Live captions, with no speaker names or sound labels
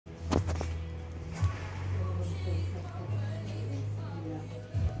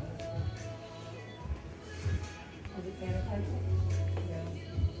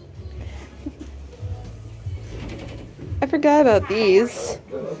forgot about these.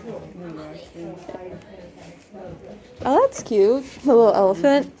 Oh, that's cute. The little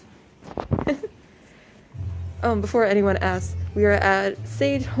elephant. Before anyone asks, we are at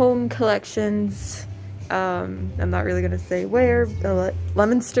Sage Home Collections. I'm not really gonna say where,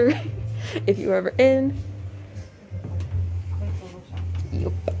 Leominster, if you're ever in.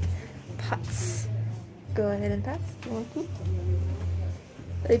 Yup. Pots. Go ahead and pass.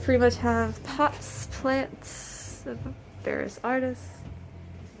 They pretty much have pots, plants of various artists.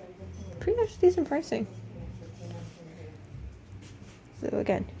 Pretty much decent pricing. So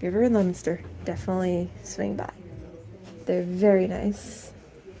again, if you're ever in Leominster, definitely swing by. They're very nice.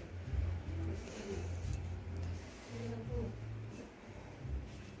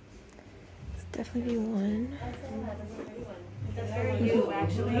 It's definitely one.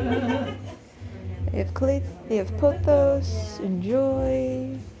 They have clay, they have pothos,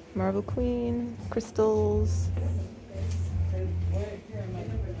 enjoy, marble queen, crystals.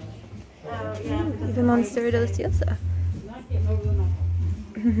 Even Monstera Deliciosa.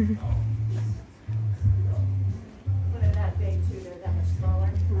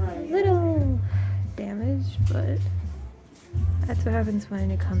 Little damage, but that's what happens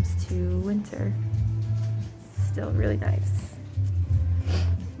when it comes to winter. Still really nice.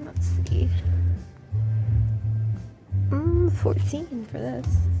 Let's see. 14 for this.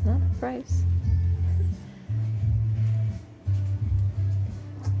 Not the price.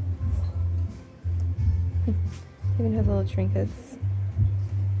 Even have little trinkets.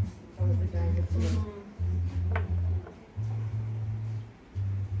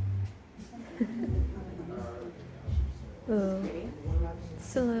 Little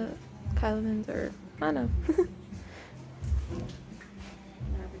Scylla Kylemans, or I don't know.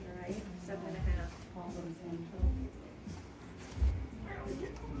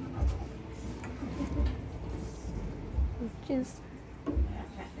 Just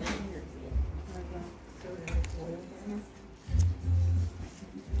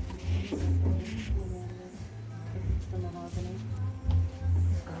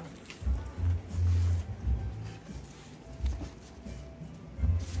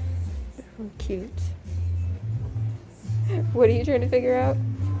cute. What are you trying to figure out?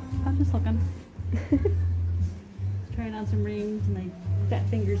 I'm just looking. Trying on some rings, and my fat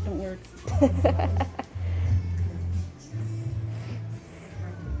fingers don't work.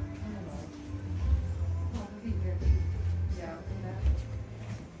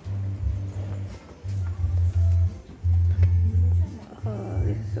 Oh,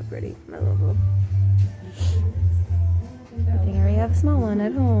 this is so pretty. My logo. I think I already have a small one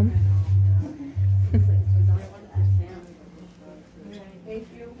at home.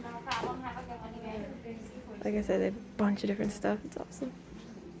 Like I said, they have a bunch of different stuff. It's awesome.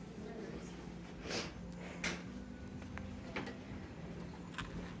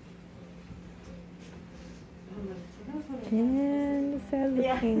 And a sad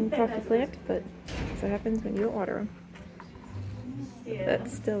looking coffee plant, but that's what happens when you don't water them. Yeah.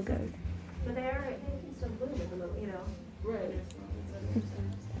 That's still good. But they are, I think, still bloom at the moment, you know. Right. This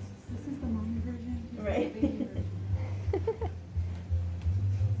is the mommy version. Right.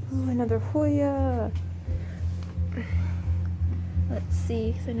 Oh, another Hoya. Let's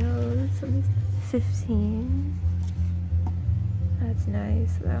see, because I know something's 15. That's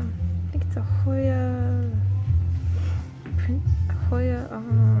nice, though. I think it's a Hoya.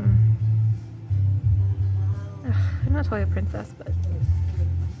 Not Hoya Princess, but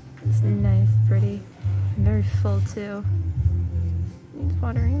it's nice, pretty, and very full too. Needs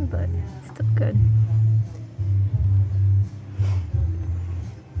watering, but still good.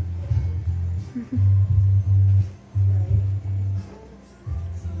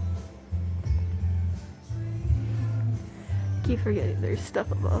 Keep forgetting there's stuff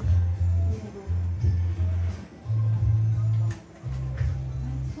above.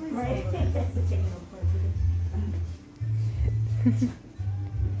 Right.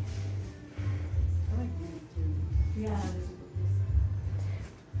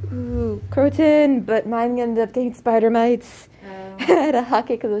 Ooh, Croton, but mine ended up getting spider mites. I had to huck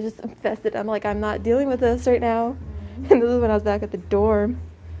it because it was just infested. I'm like, I'm not dealing with this right now. And this is when I was back at the dorm.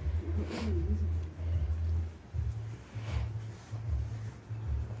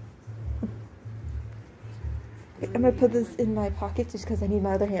 I'm gonna put this in my pocket just because I need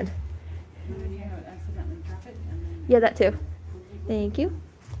my other hand. Yeah, that too. Thank you.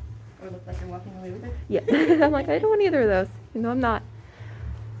 Or look like you're walking away with it? Yeah. I'm like, I don't want either of those. No, I'm not.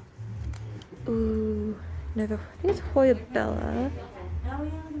 Ooh, another, I think it's Hoya Bella.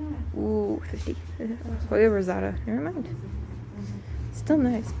 Ooh, 50. Hoya Rosata. Never mind. Still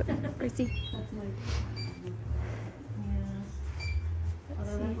nice, but pricey.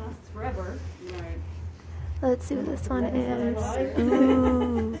 lasts forever. Right. Let's see what this one is.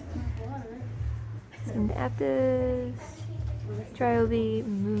 Ooh. Synaptis. Trilby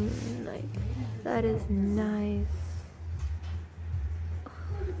Moonlight. That is nice.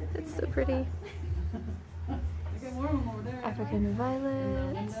 It's so pretty. African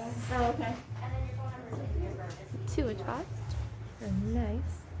violets. Oh, okay. 2-inch pots. They're nice.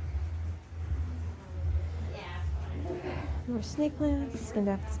 More snake plants.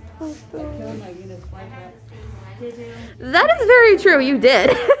 Synaptis purple. Did you? That is very true. You did.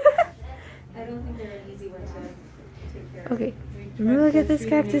 I don't think they're an easy one to take care of. Okay. Look at this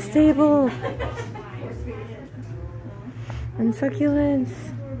cactus table. And succulents.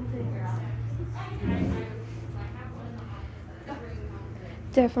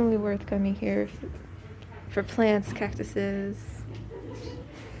 Definitely worth coming here for plants, cactuses.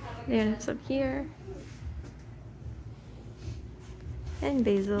 And some here. And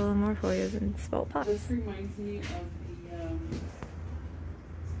basil, more Hoyas, and small pots. This reminds me of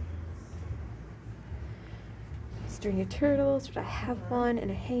the Stringy turtles, which I have one in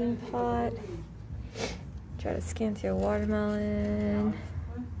a hanging pot. Try to Scantia watermelon.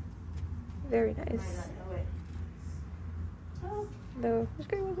 Very nice. Though, it's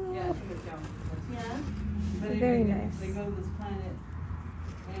great with Yeah, little. Yeah. Very nice. They go to this planet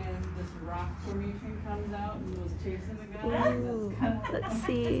and this rock formation comes out and was chasing the guy. Ooh, let's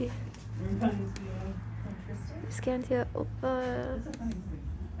see. Scantia opa.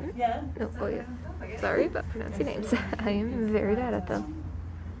 Yeah. No, oh yeah. Sorry about pronouncing names. I am very bad at them.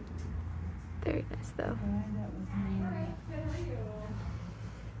 Very nice though.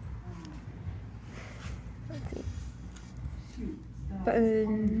 Let's see.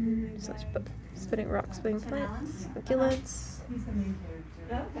 Button slash spinning rock, spinning plants, succulents.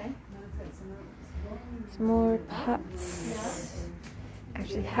 Okay. Some more pots.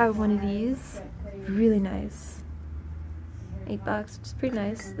 Actually have one of these. Really nice. $8, which is pretty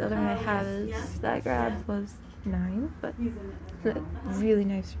nice. The other one I have is that grab was $9, but really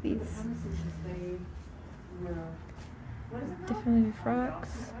nice for these. Different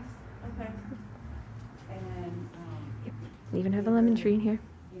rocks. Okay. Yep. Even have a lemon tree in here.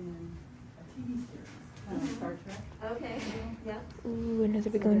 Okay. Yeah. Ooh, another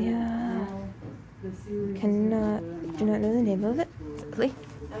begonia. Do not know the name of it. Sadly.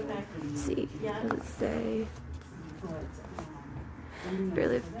 Okay. Let's see. Yeah. What does it say?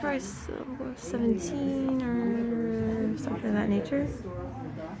 Barely price 17 or something of that nature.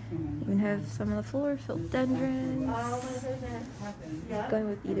 Even have some on the floor, philodendrons. Oh my goodness. Yeah. Going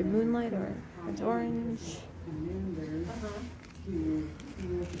with either moonlight or it's orange.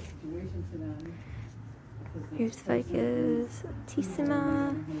 Here's ficus,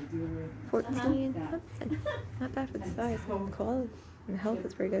 Tissima, 14. Not bad for the size. Quality and the health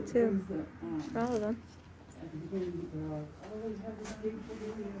is pretty good too. For all of them.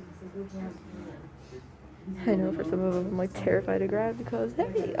 I know for some of them I'm like terrified to grab because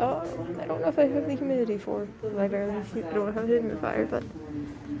hey, I don't know if I have the humidity for. I barely don't have a humidifier, but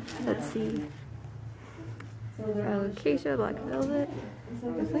let's see. Acacia, black velvet.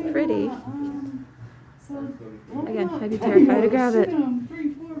 It's like pretty. Again, I'd be terrified to grab it.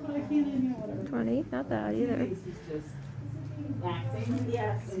 20, not bad either.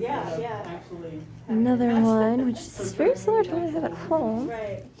 Yes. Yeah. Yeah. Another one, which is very similar to what I have at home.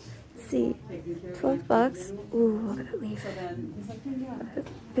 Right. Let's see, $12. Ooh, look at that leaf.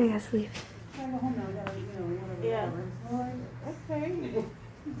 Big ass leaf. Yeah. Okay.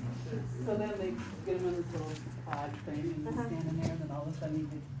 So then they get him in this little pod thing and he's standing there and then all of a sudden he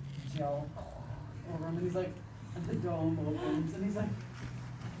gets gel over him and he's like, and the dome opens and he's like,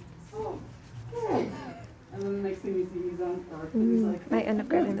 oh, good. And then the next thing we see he's on Earth and he's like, Might end up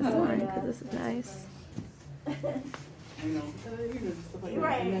grabbing this one because this is nice. you know, just stuff like that.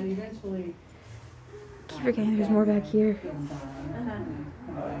 Right. And then eventually Keep forgetting there's more back here.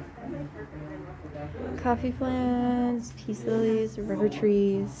 Coffee plants, peace lilies, river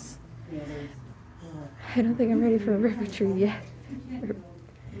trees. I don't think I'm ready for a river tree yet.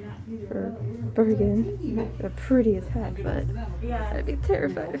 Or Bergen. They're pretty as heck, but Yeah. I'd be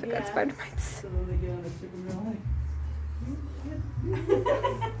terrified if it got spider bites. so then they get on the ship and they're like,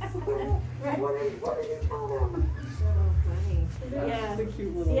 What are you telling them? So funny. Yeah. it's a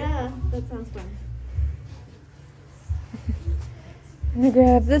cute little. Yeah. That sounds fun. I'm gonna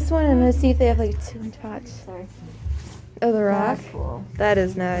grab this one and I'm gonna see if they have like a 2-inch pot. Sorry. Oh, the rock. That's cool. That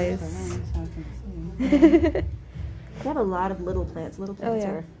is nice. They have a lot of little plants. Little Oh plants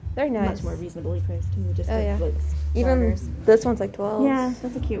yeah, are they're nice. much more reasonably priced too. Just Oh, like, yeah. like Even flowers. this one's like 12. Yeah,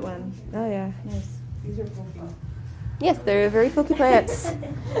 that's a cute one. Oh yeah. Nice. These are fucking Yes, they're very pokey plants. Oh,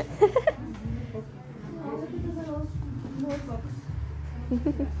 look at the little notebooks.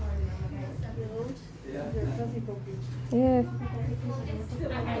 They're fuzzy pokey. Yeah.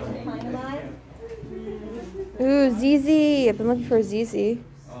 Find a lot. Ooh, ZZ. I've been looking for a ZZ.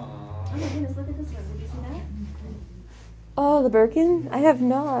 Oh my goodness, look at this one. Did you see that? Oh, the Birkin? I have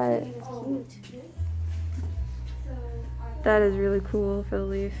not. It's cute. That is really cool for the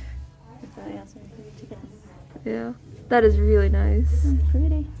leaf. I also took it. Yeah. That is really nice.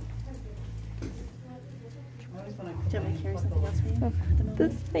 Pretty. I always wanna Do you want me to carry something else for you? Oh, At the moment?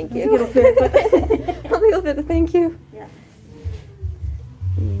 this, thank I you. think it'll fit, but- I don't think it'll fit the thank you. Yeah.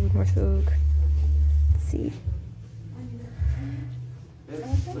 Ooh, more silk. Let's see. I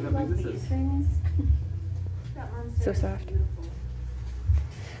love these things. So soft.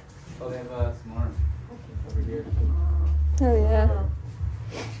 Oh, they have some more over here. Oh yeah.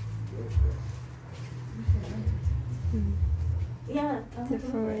 Yeah.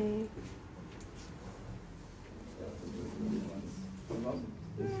 Definitely.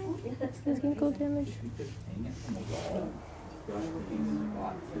 Yeah, that's Is good. cold damage? Hang it from the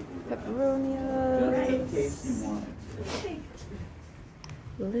wall. Pepperonias. Just in case you want it.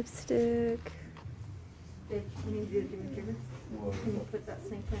 Lipstick. Babe, you need to do me a favor. Whoa. Can you put that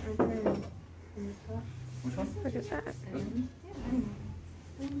snake plant right there in this pot? Which one? Look at that. I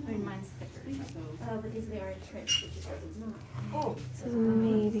mean, mine's thicker, so. Oh, but these are already tricked, which is yours is not. Oh. This is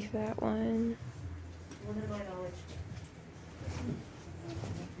maybe for that one. One of my knowledge.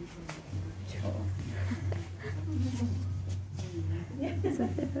 Is that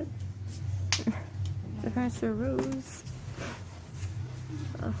it? That's a rose.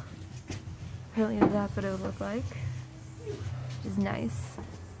 Oh. Apparently that's what it would look like. Which is nice.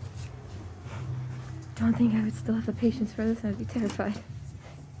 Don't think I would still have the patience for this. I'd be terrified.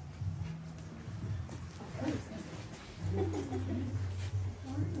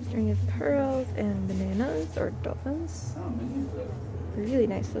 String of pearls and bananas or dolphins. Really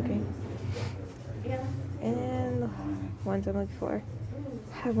nice looking. Yeah. And the ones I'm looking for.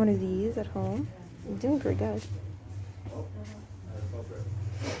 I have one of these at home. I'm doing pretty good.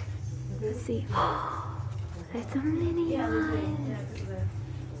 Let's see. It's a mini one.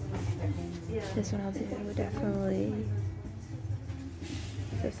 This one I'll do definitely.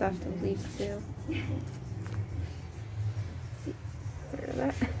 So soft and leaves too. See, get rid of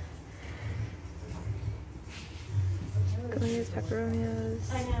that. Galeas,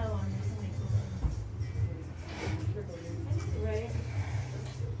 pepperonias. I know. Right?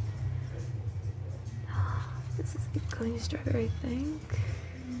 This is the Galeas strawberry, I think.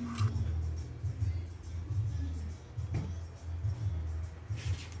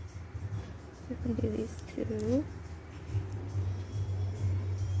 We can do these two.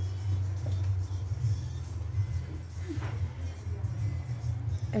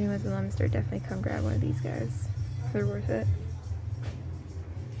 Anyone's in Leominster, definitely come grab one of these guys. They're worth it.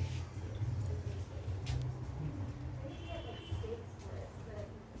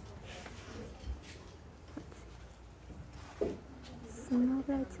 Smell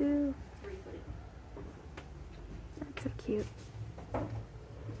that too. That's so cute.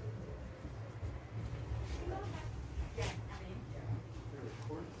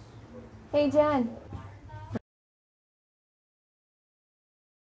 Hey Jen.